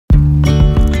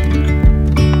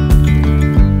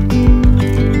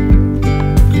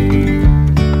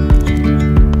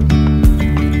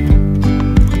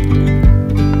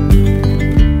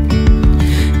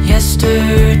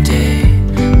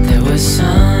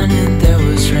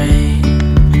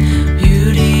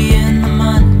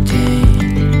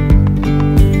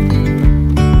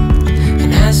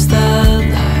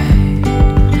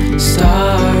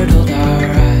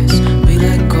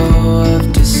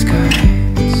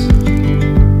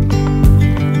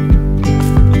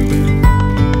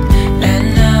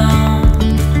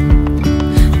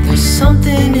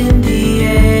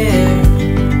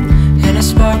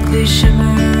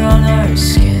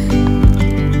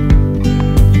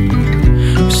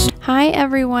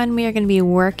everyone, we are going to be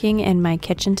working in my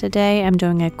kitchen today. I'm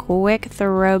doing a quick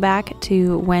throwback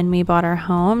to when we bought our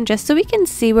home, just so we can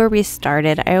see where we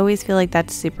started. I always feel like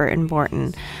that's super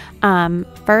important.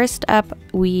 First up,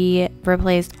 we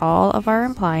replaced all of our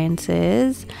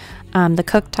appliances, the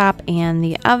cooktop and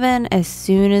the oven, as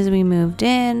soon as we moved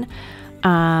in.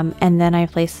 And then I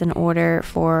placed an order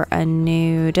for a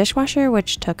new dishwasher,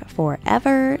 which took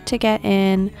forever to get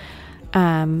in.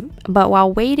 But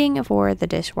while waiting for the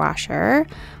dishwasher,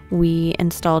 we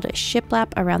installed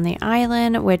shiplap around the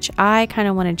island, which I kind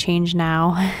of want to change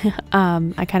now.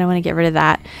 I kind of want to get rid of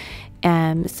that.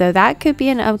 So that could be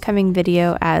an upcoming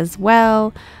video as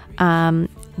well.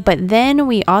 But then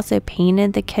we also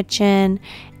painted the kitchen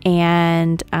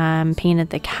and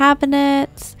painted the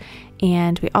cabinets,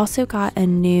 and we also got a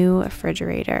new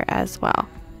refrigerator as well.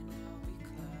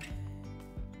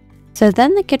 So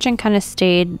then the kitchen kind of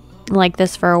stayed like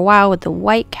this for a while with the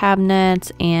white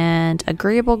cabinets and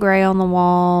agreeable gray on the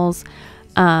walls.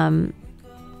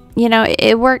 You know,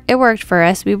 it worked for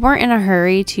us. We weren't in a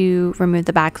hurry to remove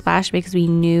the backsplash because we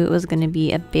knew it was going to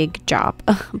be a big job.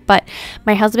 But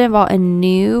my husband bought a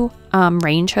new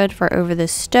range hood for over the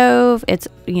stove. It's,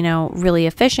 you know, really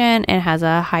efficient. It has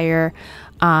a higher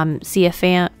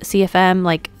CFM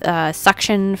like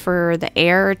suction for the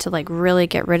air to like really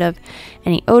get rid of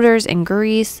any odors and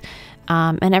grease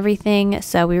and everything.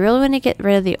 So we really want to get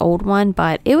rid of the old one,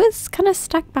 but it was kind of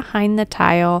stuck behind the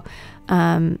tile,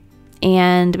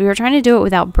 and we were trying to do it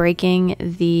without breaking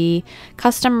the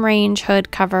custom range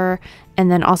hood cover, and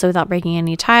then also without breaking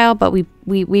any tile, but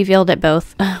we failed at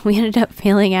both. We ended up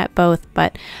failing at both,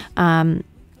 but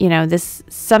you know, this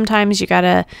sometimes you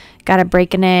gotta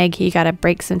break an egg, you gotta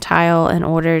break some tile in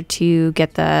order to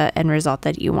get the end result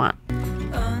that you want.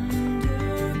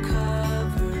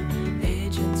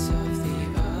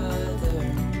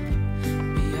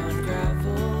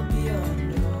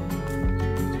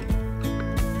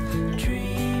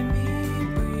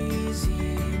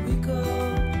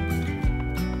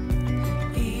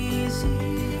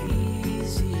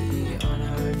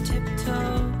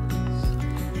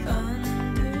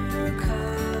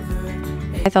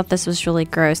 I thought this was really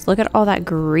gross. Look at all that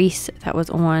grease that was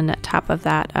on top of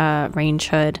that range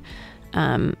hood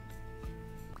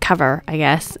cover, I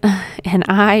guess. And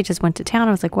I just went to town.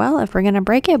 I was like, well, if we're going to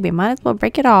break it, we might as well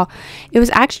break it all. It was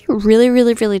actually really,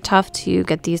 really, really tough to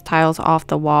get these tiles off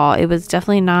the wall. It was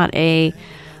definitely not a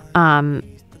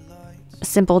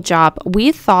simple job.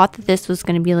 We thought that this was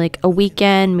going to be like a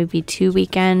weekend, maybe 2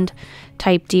 weekend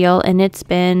type deal, and it's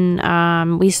been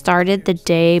we started the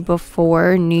day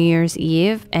before New Year's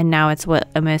Eve, and now it's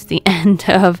almost the end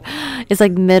of, it's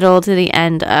like middle to the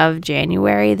end of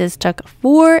January. This took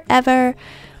forever,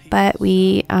 but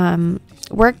we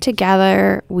worked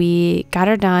together, we got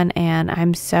her done, and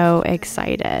I'm so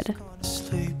excited. So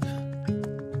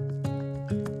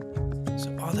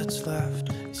all that's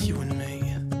left is you and me.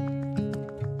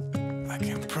 I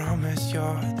can promise you're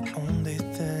the only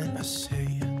thing I see.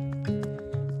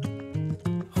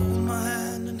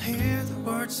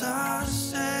 I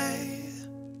say,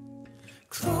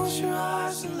 close your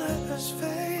eyes and let us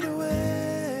fade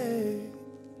away.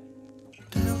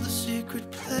 Build a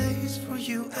secret place for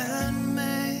you and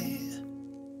me.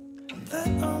 Let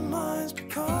our minds be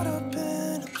caught up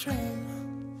in a dream.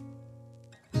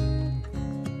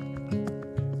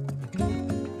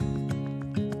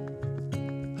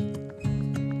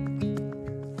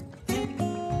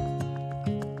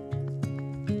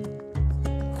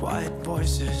 Quiet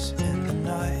voices in the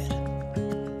night.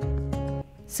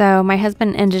 So my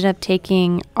husband ended up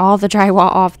taking all the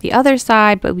drywall off the other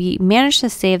side, but we managed to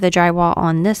save the drywall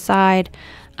on this side.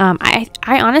 I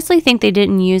honestly think they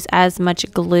didn't use as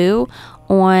much glue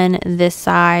on this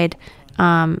side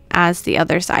as the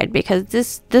other side, because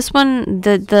this one,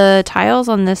 the tiles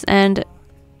on this end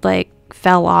like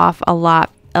fell off a lot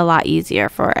easier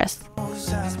for us.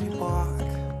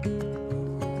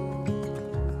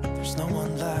 There's no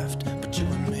one left but you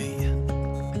and me.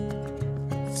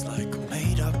 It's like a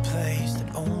made-up place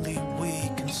that only we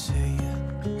can see.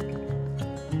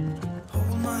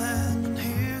 Hold my hand and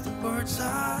hear the words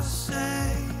I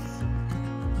say.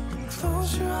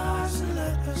 Close your eyes and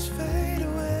let us fade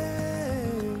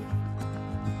away.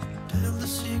 Build a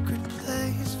secret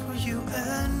place for you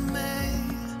and me.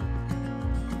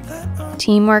 Let our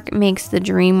teamwork makes the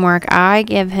dream work. I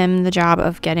give him the job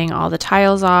of getting all the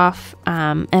tiles off,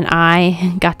 and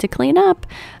I got to clean up,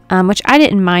 which I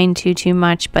didn't mind too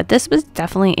much, but this was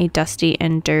definitely a dusty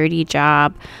and dirty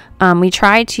job. We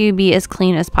tried to be as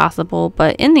clean as possible,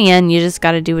 but in the end, you just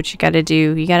got to do what you got to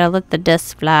do. You got to let the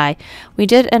dust fly. We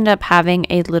did end up having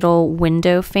a little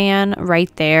window fan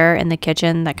right there in the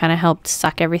kitchen that kind of helped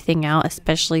suck everything out,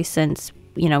 especially since,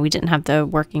 you know, we didn't have the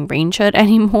working range hood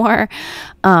anymore.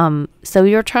 So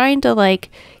we were trying to like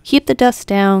keep the dust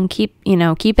down, keep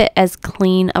it as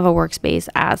clean of a workspace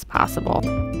as possible.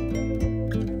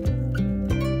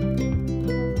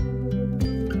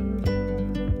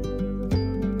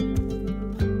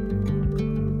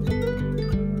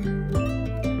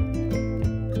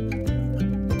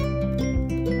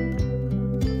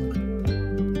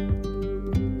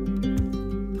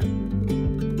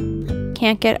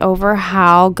 Can't get over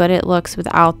how good it looks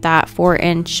without that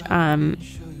 4-inch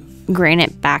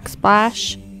granite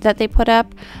backsplash that they put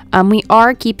up. We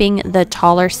are keeping the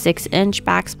taller 6-inch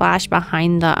backsplash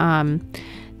behind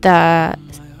the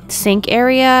sink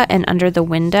area and under the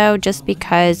window, just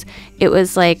because it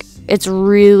was like it's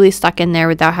really stuck in there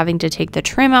without having to take the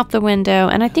trim out the window.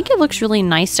 And I think it looks really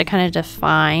nice to kind of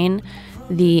define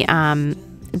the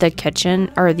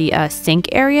kitchen or the sink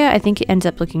area. I think it ends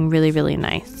up looking really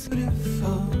nice.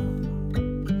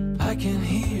 I can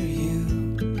hear you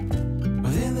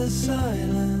within the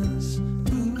silence.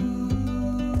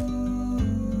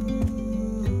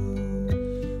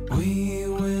 We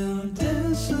will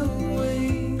dance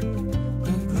away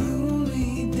the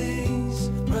gloomy days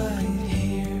right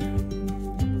here.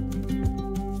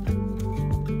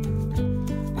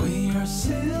 We are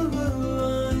silver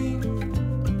line,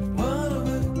 one of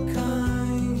a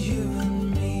kind, you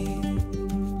and me.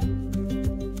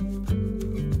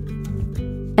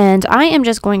 And I am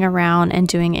just going around and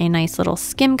doing a nice little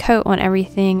skim coat on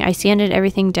everything. I sanded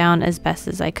everything down as best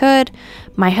as I could.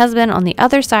 My husband on the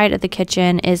other side of the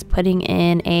kitchen is putting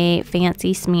in a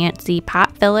fancy smancy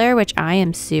pot filler, which I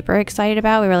am super excited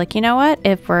about. We were like, you know what?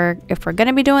 If we're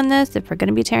gonna be doing this, if we're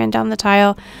gonna be tearing down the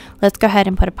tile, let's go ahead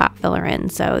and put a pot filler in.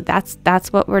 So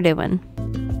that's what we're doing.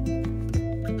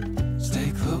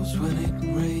 Stay close when it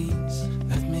rains.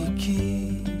 Let me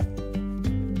keep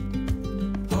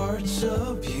parts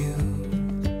of you.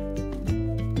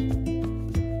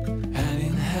 Hand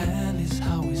in hand is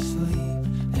how we sleep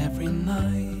every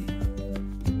night.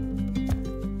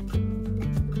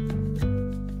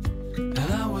 And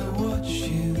I will watch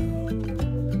you,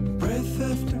 breath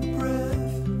after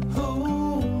breath. Hold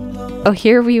on. Oh,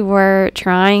 here we were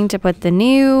trying to put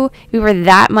we were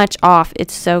that much off.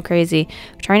 It's so crazy.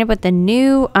 We're trying to put the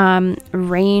new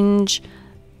range.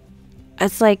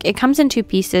 It's like it comes in 2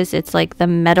 pieces. It's like the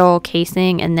metal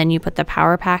casing, and then you put the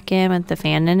power pack in with the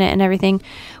fan in it and everything.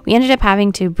 We ended up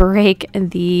having to break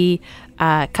the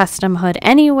custom hood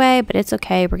anyway, but it's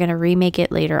okay. We're gonna remake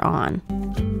it later on.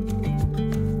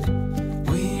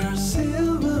 We are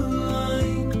silver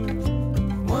line,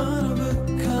 one of a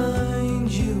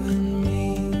kind, you and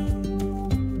me.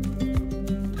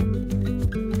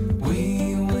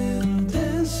 We will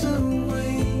dance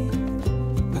away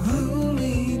the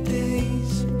gloomy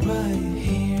days right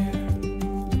here.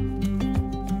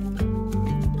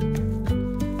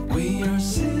 We are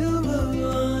silver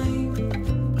line,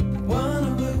 one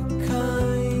of a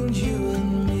kind, you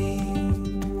and me.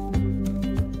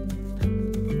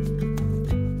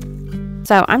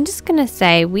 So I'm just gonna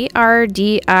say we are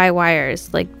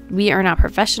DIYers. Like, we are not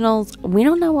professionals. We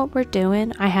don't know what we're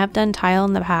doing. I have done tile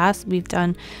in the past. We've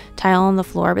done tile on the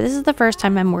floor, but this is the first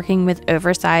time I'm working with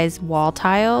oversized wall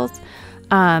tiles.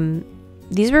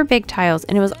 These were big tiles,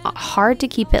 and it was hard to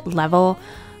keep it level.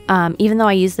 Even though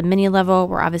I used the mini level,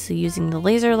 we're obviously using the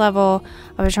laser level.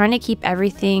 I was trying to keep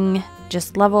everything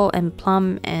just level and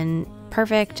plumb and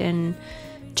perfect and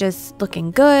just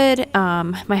looking good.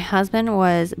 My husband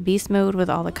was beast mode with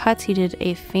all the cuts. He did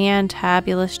a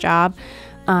fantabulous job,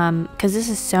 because this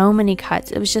is so many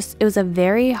cuts. It was a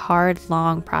very hard,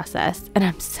 long process, and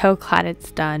I'm so glad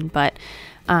it's done. But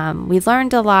we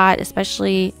learned a lot,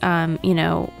 especially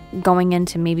going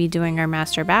into maybe doing our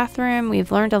master bathroom.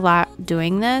 We've learned a lot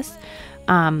doing this.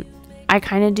 I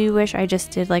kind of do wish I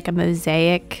just did like a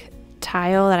mosaic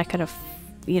tile that I could have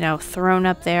thrown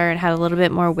up there and had a little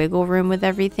bit more wiggle room with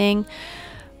everything.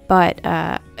 But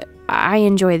I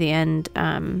enjoy the end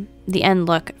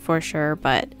look for sure,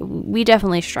 but we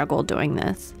definitely struggled doing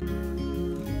this.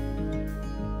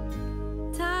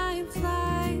 Time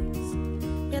flies,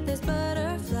 yet there's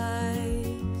butterflies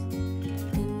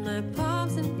in my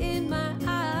palms and in my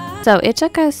eyes. So it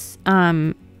took us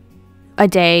a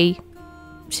day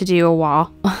to do a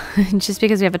wall just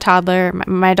because we have a toddler.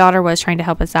 My daughter was trying to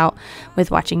help us out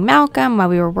with watching Malcolm while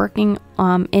we were working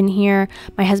in here.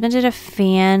 My husband did a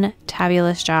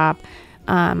fantabulous job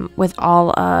with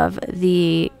all of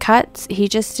the cuts. He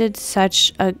just did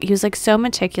he was like so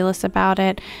meticulous about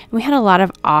it. And we had a lot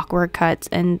of awkward cuts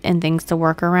and things to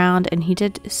work around, and he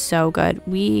did so good.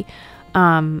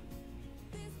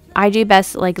 I do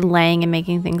best like laying and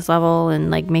making things level and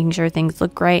like making sure things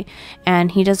look great, and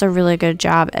he does a really good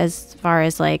job as far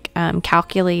as like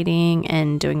calculating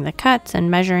and doing the cuts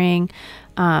and measuring.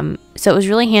 So it was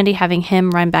really handy having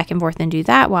him run back and forth and do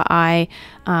that while I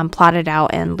plotted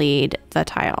out and laid the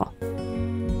tile.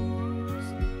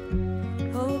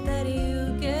 Hope that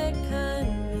you get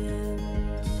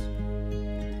convinced.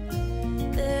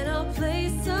 Then I'll play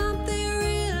something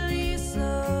really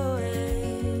slow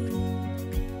and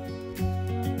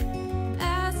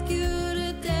ask you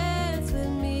to dance with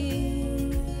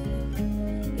me.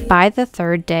 By the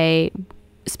third day,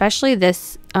 especially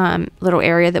this little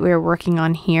area that we were working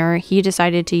on here, he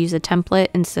decided to use a template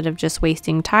instead of just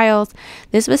wasting tiles.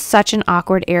 This was such an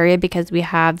awkward area because we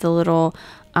have the little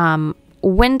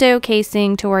window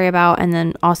casing to worry about, and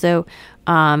then also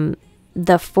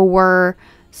the 4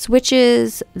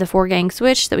 switches, the 4-gang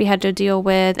switch that we had to deal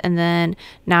with, and then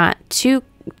not too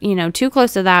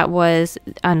close to that was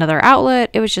another outlet.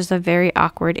 It was just a very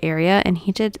awkward area, and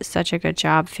he did such a good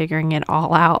job figuring it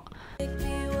all out. Make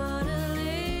me wanna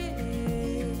live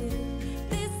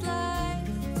this life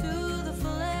to the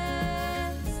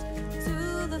fullest,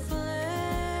 to the fullest.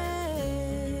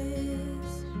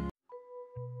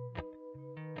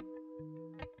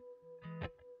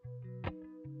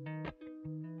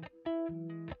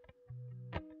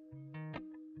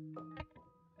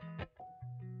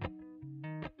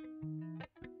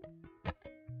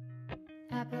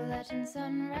 Appalachian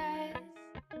sunrise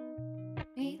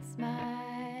meets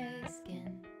my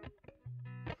skin.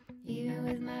 Even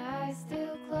with my eyes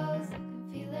still closed, I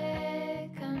can feel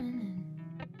it coming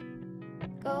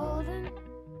in. Golden,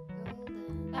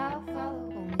 I'll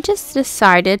follow. I just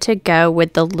decided to go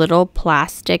with the little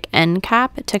plastic end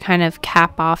cap to kind of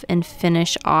cap off and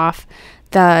finish off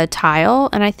the tile,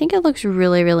 and I think it looks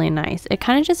really, really nice. It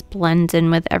kind of just blends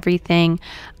in with everything.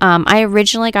 I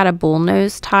originally got a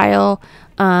bullnose tile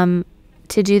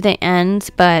to do the ends,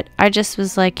 but I just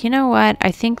was like, you know what,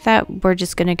 I think that we're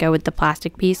just gonna go with the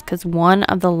plastic piece because one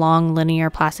of the long linear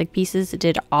plastic pieces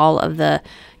did all of the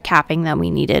capping that we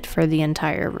needed for the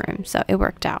entire room, so it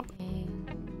worked out.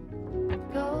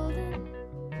 Golden,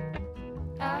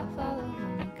 I'll follow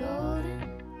only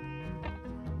golden.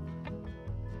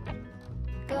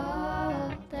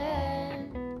 Golden,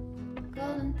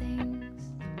 golden things.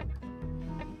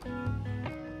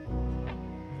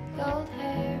 Gold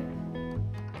hair,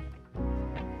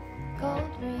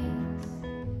 gold rings,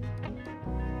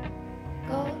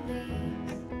 gold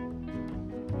leaves,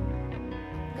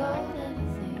 gold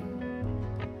anything,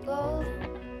 golden.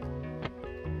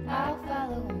 I'll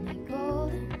follow only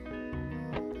golden,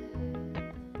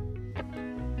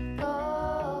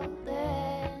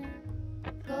 golden,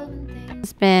 golden things.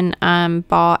 Husband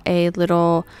bought a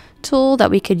little tool that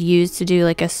we could use to do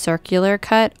like a circular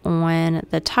cut on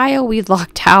the tile. We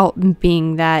lucked out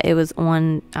being that it was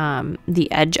on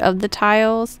the edge of the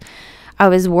tiles. I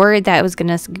was worried that it was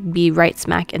going to be right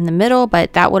smack in the middle,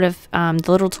 but that would have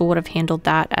the little tool would have handled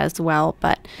that as well.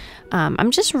 But I'm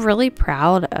just really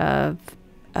proud of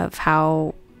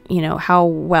how how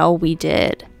well we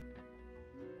did.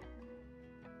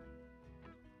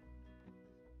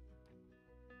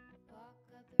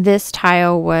 This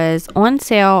tile was on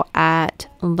sale at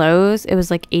Lowe's. It was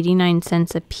like 89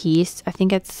 cents a piece. I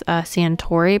think it's a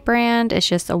Santori brand. It's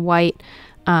just a white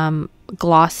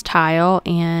gloss tile,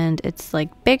 and it's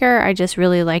like bigger. I just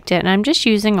really liked it, and I'm just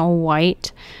using a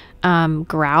white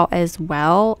grout as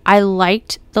well. I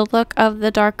liked the look of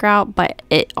the dark grout, but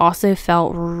it also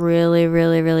felt really,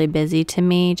 really, really busy to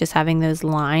me, just having those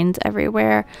lines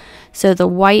everywhere. So the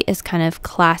white is kind of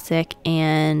classic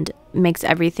and makes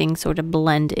everything sort of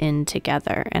blend in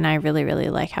together, and I really, really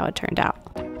like how it turned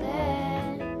out. Golden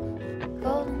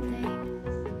things,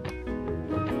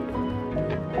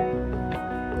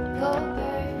 gold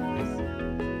birds,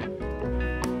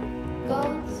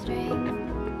 gold string,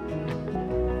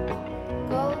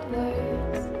 gold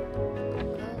words,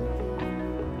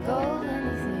 gold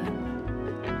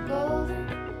anything, golden.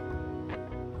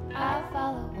 I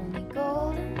follow only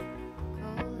golden,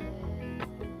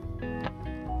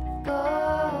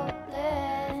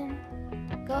 golden,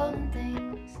 golden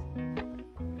things,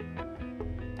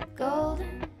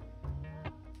 golden.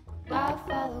 I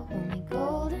follow only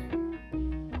golden.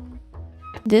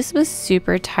 this was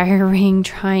super tiring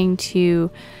trying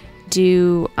to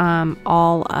do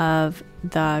all of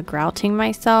the grouting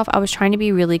myself. I was trying to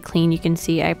be really clean. You can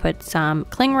see I put some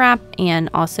cling wrap and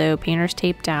also painter's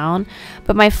tape down,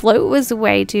 but my float was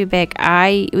way too big.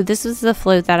 This was the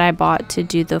float that I bought to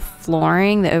do the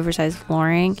flooring, the oversized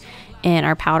flooring in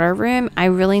our powder room. I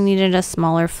really needed a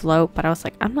smaller float, but I was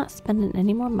like, I'm not spending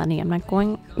any more money. I'm not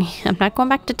going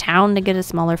back to town to get a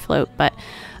smaller float. But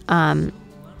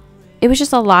it was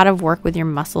just a lot of work with your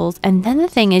muscles. And then the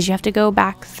thing is, you have to go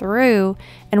back through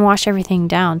and wash everything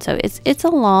down. So it's a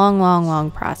long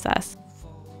process.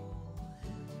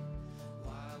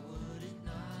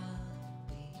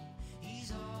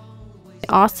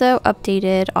 I also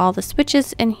updated all the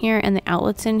switches in here and the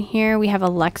outlets in here. We have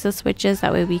Alexa switches,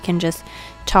 that way we can just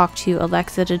talk to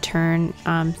Alexa to turn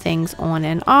things on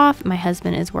and off. My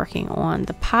husband is working on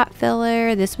the pot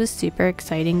filler. This was super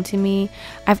exciting to me.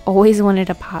 I've always wanted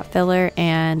a pot filler,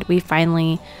 and we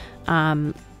finally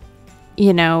pulled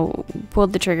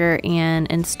the trigger and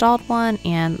installed one.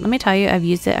 And let me tell you, I've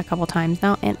used it a couple times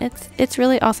now, and it's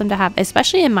really awesome to have,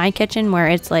 especially in my kitchen where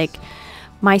it's like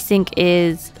my sink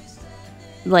is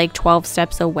like 12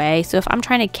 steps away. So if I'm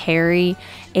trying to carry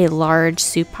a large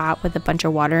soup pot with a bunch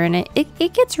of water in it,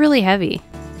 it gets really heavy.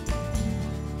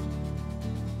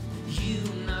 You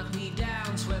knocked me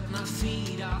down, swept my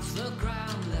feet off the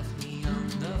ground, left me on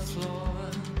the floor.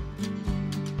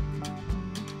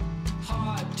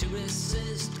 Hard to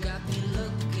resist, got me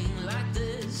looking like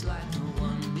this, like no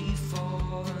one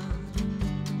before.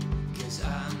 'Cause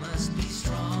I must be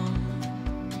strong,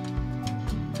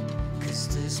 'cause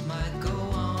this might go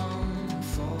on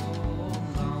for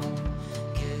long.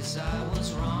 'Cause I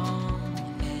was wrong,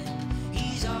 and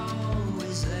he's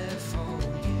always there for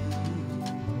you.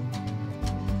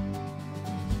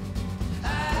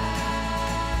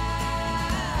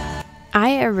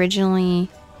 I originally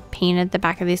painted the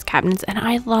back of these cabinets, and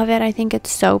I love it. I think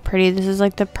it's so pretty. This is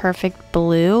like the perfect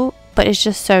blue, but it's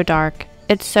just so dark.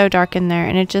 It's so dark in there,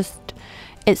 and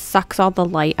it sucks all the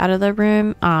light out of the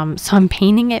room. So I'm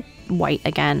painting it white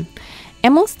again,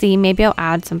 and we'll see. Maybe I'll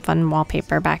add some fun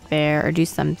wallpaper back there or do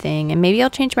something, and maybe I'll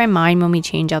change my mind when we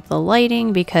change out the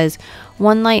lighting, because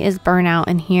one light is burnt out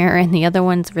in here and the other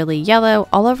one's really yellow.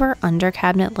 All of our under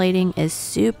cabinet lighting is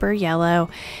super yellow,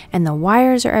 and the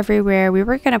wires are everywhere. We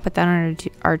were gonna put that on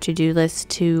our to-do list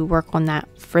to work on that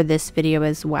for this video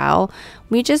as well.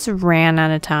 We just ran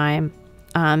out of time.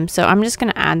 So I'm just going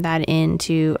to add that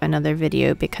into another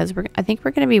video, because I think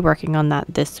we're going to be working on that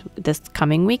this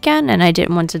coming weekend, and I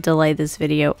didn't want to delay this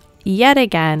video yet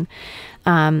again.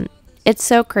 It's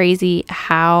so crazy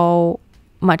how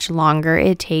much longer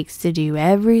it takes to do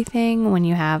everything when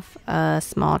you have a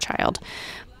small child.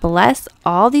 Bless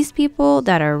all these people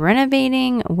that are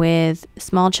renovating with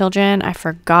small children. I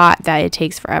forgot that it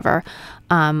takes forever.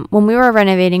 When we were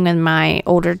renovating when my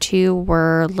older two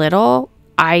were little,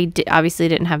 I obviously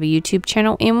didn't have a YouTube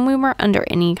channel, and we weren't under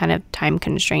any kind of time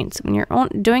constraints. When you're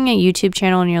doing a YouTube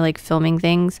channel and you're like filming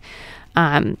things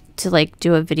to like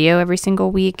do a video every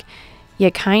single week, you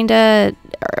kind of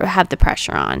have the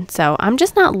pressure on. So I'm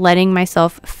just not letting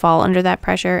myself fall under that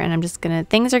pressure, and I'm just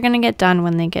things are gonna get done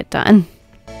when they get done.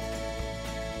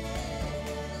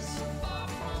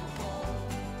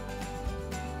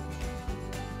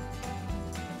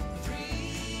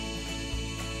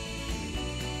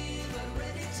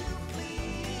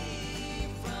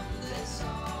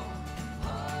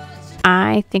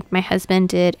 I think my husband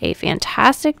did a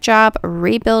fantastic job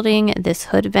rebuilding this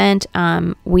hood vent.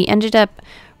 We ended up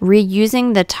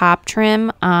reusing the top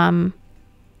trim on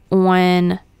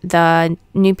the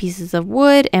new pieces of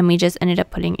wood, and we just ended up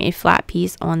putting a flat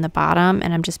piece on the bottom,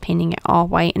 and I'm just painting it all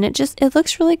white, and it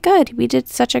looks really good. We did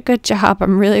such a good job.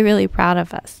 I'm really proud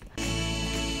of us.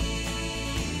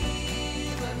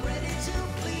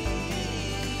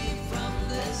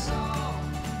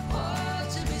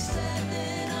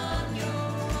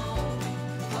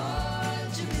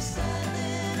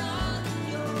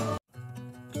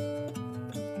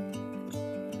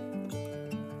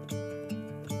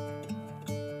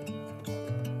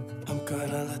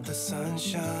 Gonna let the sun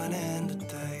shine in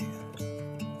today.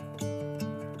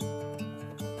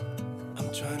 I'm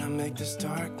trying to make this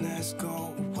darkness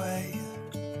go away.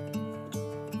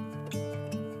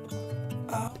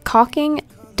 Caulking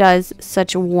does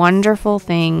such wonderful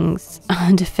things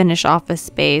to finish off a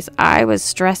space. I was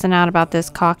stressing out about this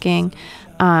caulking.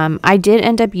 I did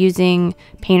end up using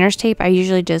painter's tape. I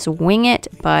usually just wing it,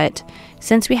 but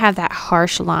since we have that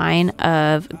harsh line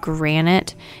of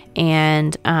granite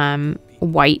and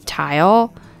white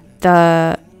tile,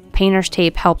 the painter's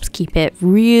tape helps keep it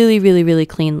really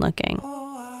clean looking.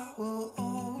 Oh, I will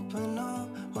open up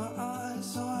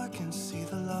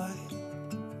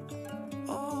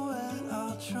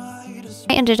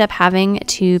I ended up having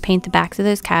to paint the backs of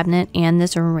those cabinet and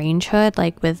this range hood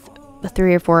like with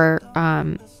 3 or 4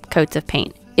 coats of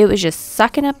paint. It was just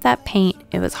sucking up that paint.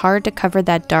 It was hard to cover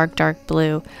that dark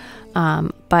blue,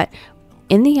 but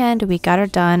in the end we got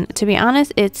it done. To be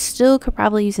honest, it still could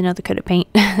probably use another coat of paint.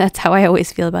 That's how I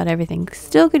always feel about everything.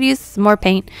 Still could use some more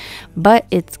paint, but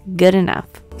it's good enough.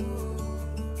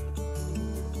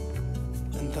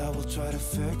 And I will try to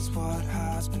fix what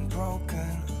has been broken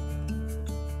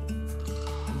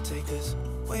and take this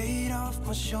weight off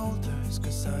my shoulders,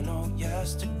 'cause I know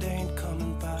yesterday ain't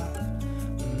coming back.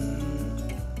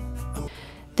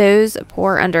 Those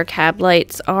poor under cab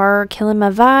lights are killing my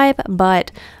vibe,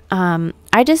 but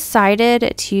I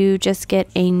decided to just get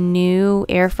a new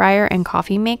air fryer and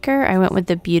coffee maker. I went with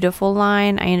the Beautiful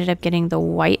line. I ended up getting the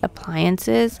white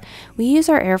appliances. We use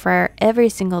our air fryer every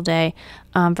single day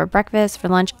for breakfast, for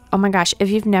lunch. Oh my gosh, if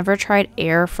you've never tried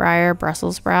air fryer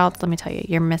Brussels sprouts, let me tell you,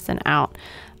 you're missing out.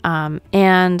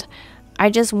 And I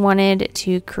just wanted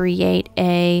to create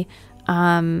a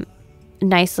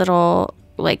nice little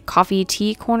like coffee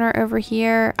tea corner over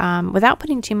here without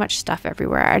putting too much stuff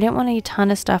everywhere. I didn't want a ton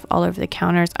of stuff all over the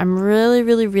counters. I'm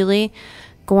really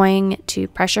going to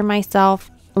pressure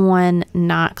myself on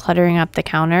not cluttering up the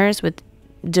counters with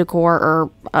decor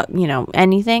or you know,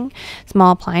 anything,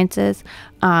 small appliances.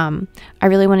 I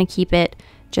really want to keep it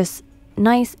just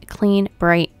nice, clean,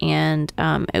 bright, and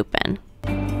open.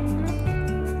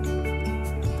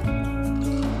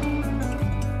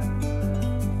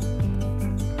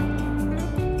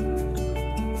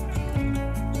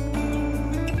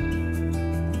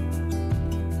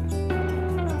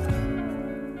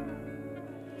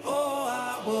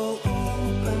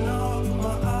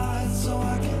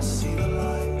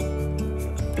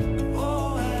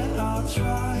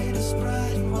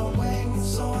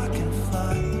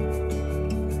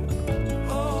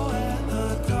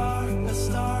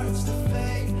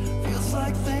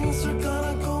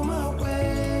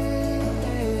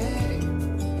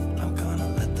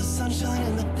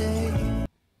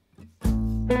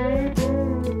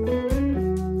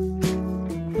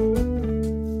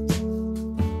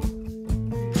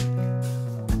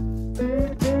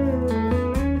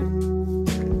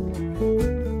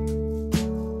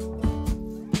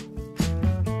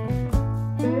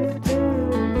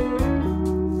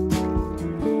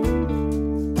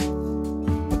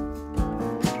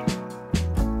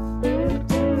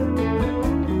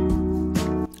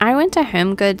 I went to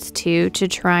Home Goods too to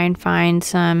try and find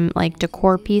some like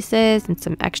decor pieces and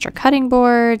some extra cutting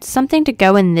boards, something to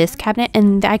go in this cabinet,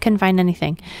 and I couldn't find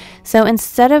anything. So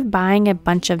instead of buying a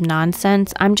bunch of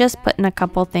nonsense, I'm just putting a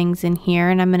couple things in here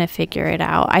and I'm going to figure it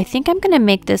out. I think I'm going to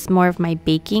make this more of my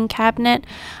baking cabinet.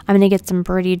 I'm going to get some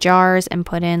birdie jars and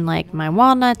put in like my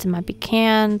walnuts and my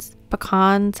pecans,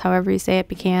 however you say it,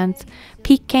 pecans,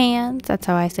 that's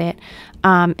how I say it,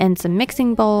 and some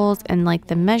mixing bowls and like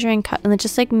the measuring cup, and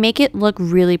just like make it look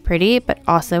really pretty but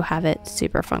also have it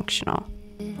super functional.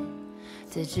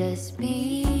 To just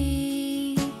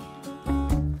be,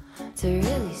 to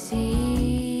really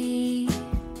see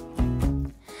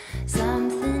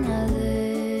something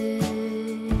other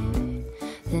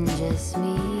than just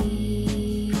me.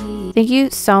 Thank you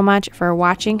so much for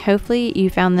watching. Hopefully you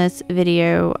found this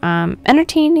video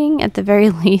entertaining at the very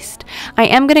least. I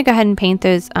am going to go ahead and paint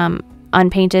those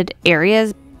unpainted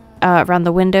areas around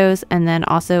the windows, and then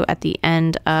also at the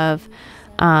end of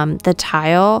the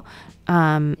tile.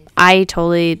 I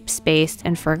totally spaced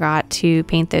and forgot to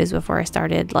paint those before I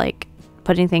started like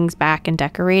putting things back and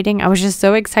decorating. I was just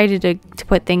so excited to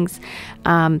put things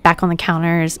back on the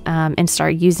counters and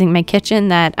start using my kitchen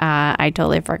that I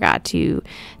totally forgot to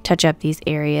touch up these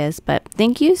areas. But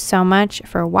thank you so much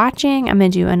for watching. I'm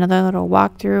going to do another little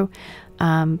walkthrough.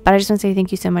 But I just want to say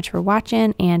thank you so much for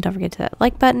watching, and don't forget to hit that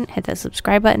like button, hit that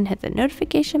subscribe button, hit the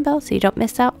notification bell so you don't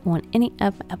miss out on any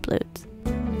of my uploads.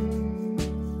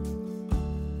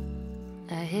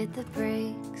 I hit the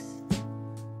brakes,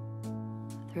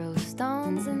 throw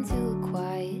stones into a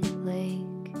quiet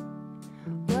lake.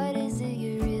 What is it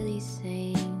you're really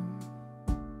saying?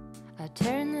 I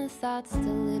turn the thoughts to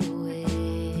little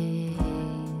waves,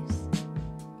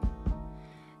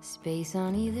 space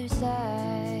on either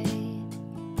side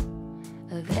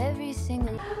of every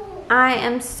single. I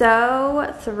am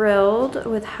so thrilled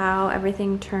with how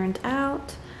everything turned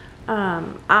out.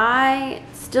 I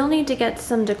still need to get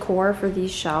some decor for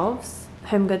these shelves.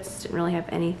 Home Goods didn't really have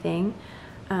anything.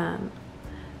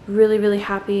 Really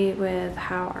happy with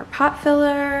how our pot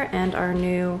filler and our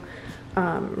new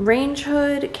range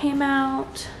hood came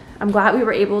out. I'm glad we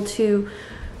were able to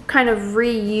kind of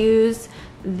reuse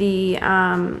the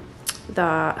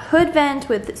the hood vent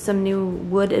with some new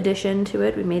wood addition to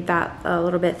it. We made that a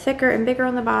little bit thicker and bigger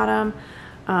on the bottom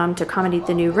to accommodate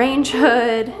the new range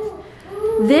hood.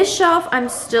 This shelf I'm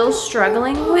still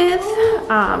struggling with.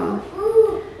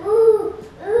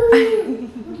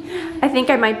 I think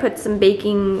I might put some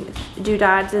baking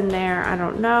doodads in there. I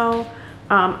don't know.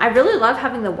 I really love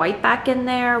having the white back in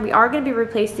there. We are going to be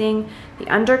replacing the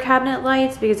under cabinet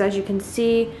lights because, as you can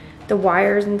see, the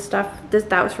wires and stuff,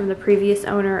 that was from the previous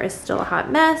owner, is still a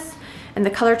hot mess. And the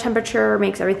color temperature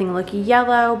makes everything look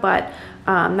yellow, but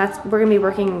we're going to be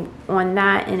working on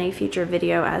that in a future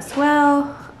video as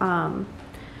well.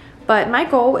 But my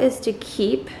goal is to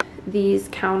keep these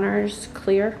counters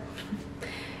clear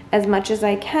as much as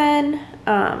I can.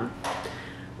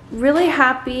 Really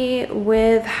happy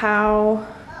with how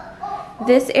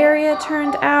this area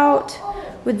turned out.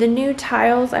 With the new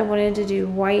tiles, I wanted to do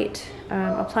white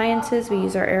appliances. We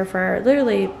use our air fryer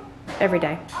literally every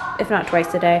day, if not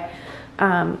twice a day.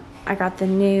 I got the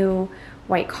new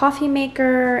white coffee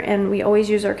maker, and we always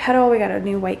use our kettle. We got a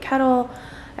new white kettle.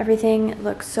 Everything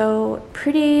looks so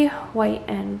pretty, white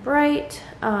and bright.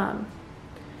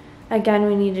 Again,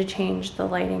 we need to change the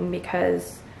lighting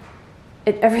because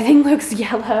everything looks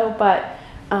yellow, but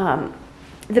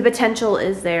the potential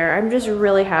is there. I'm just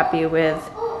really happy with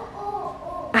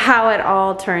how it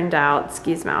all turned out.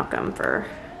 Excuse Malcolm for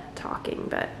talking,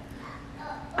 but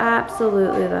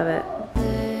absolutely love it.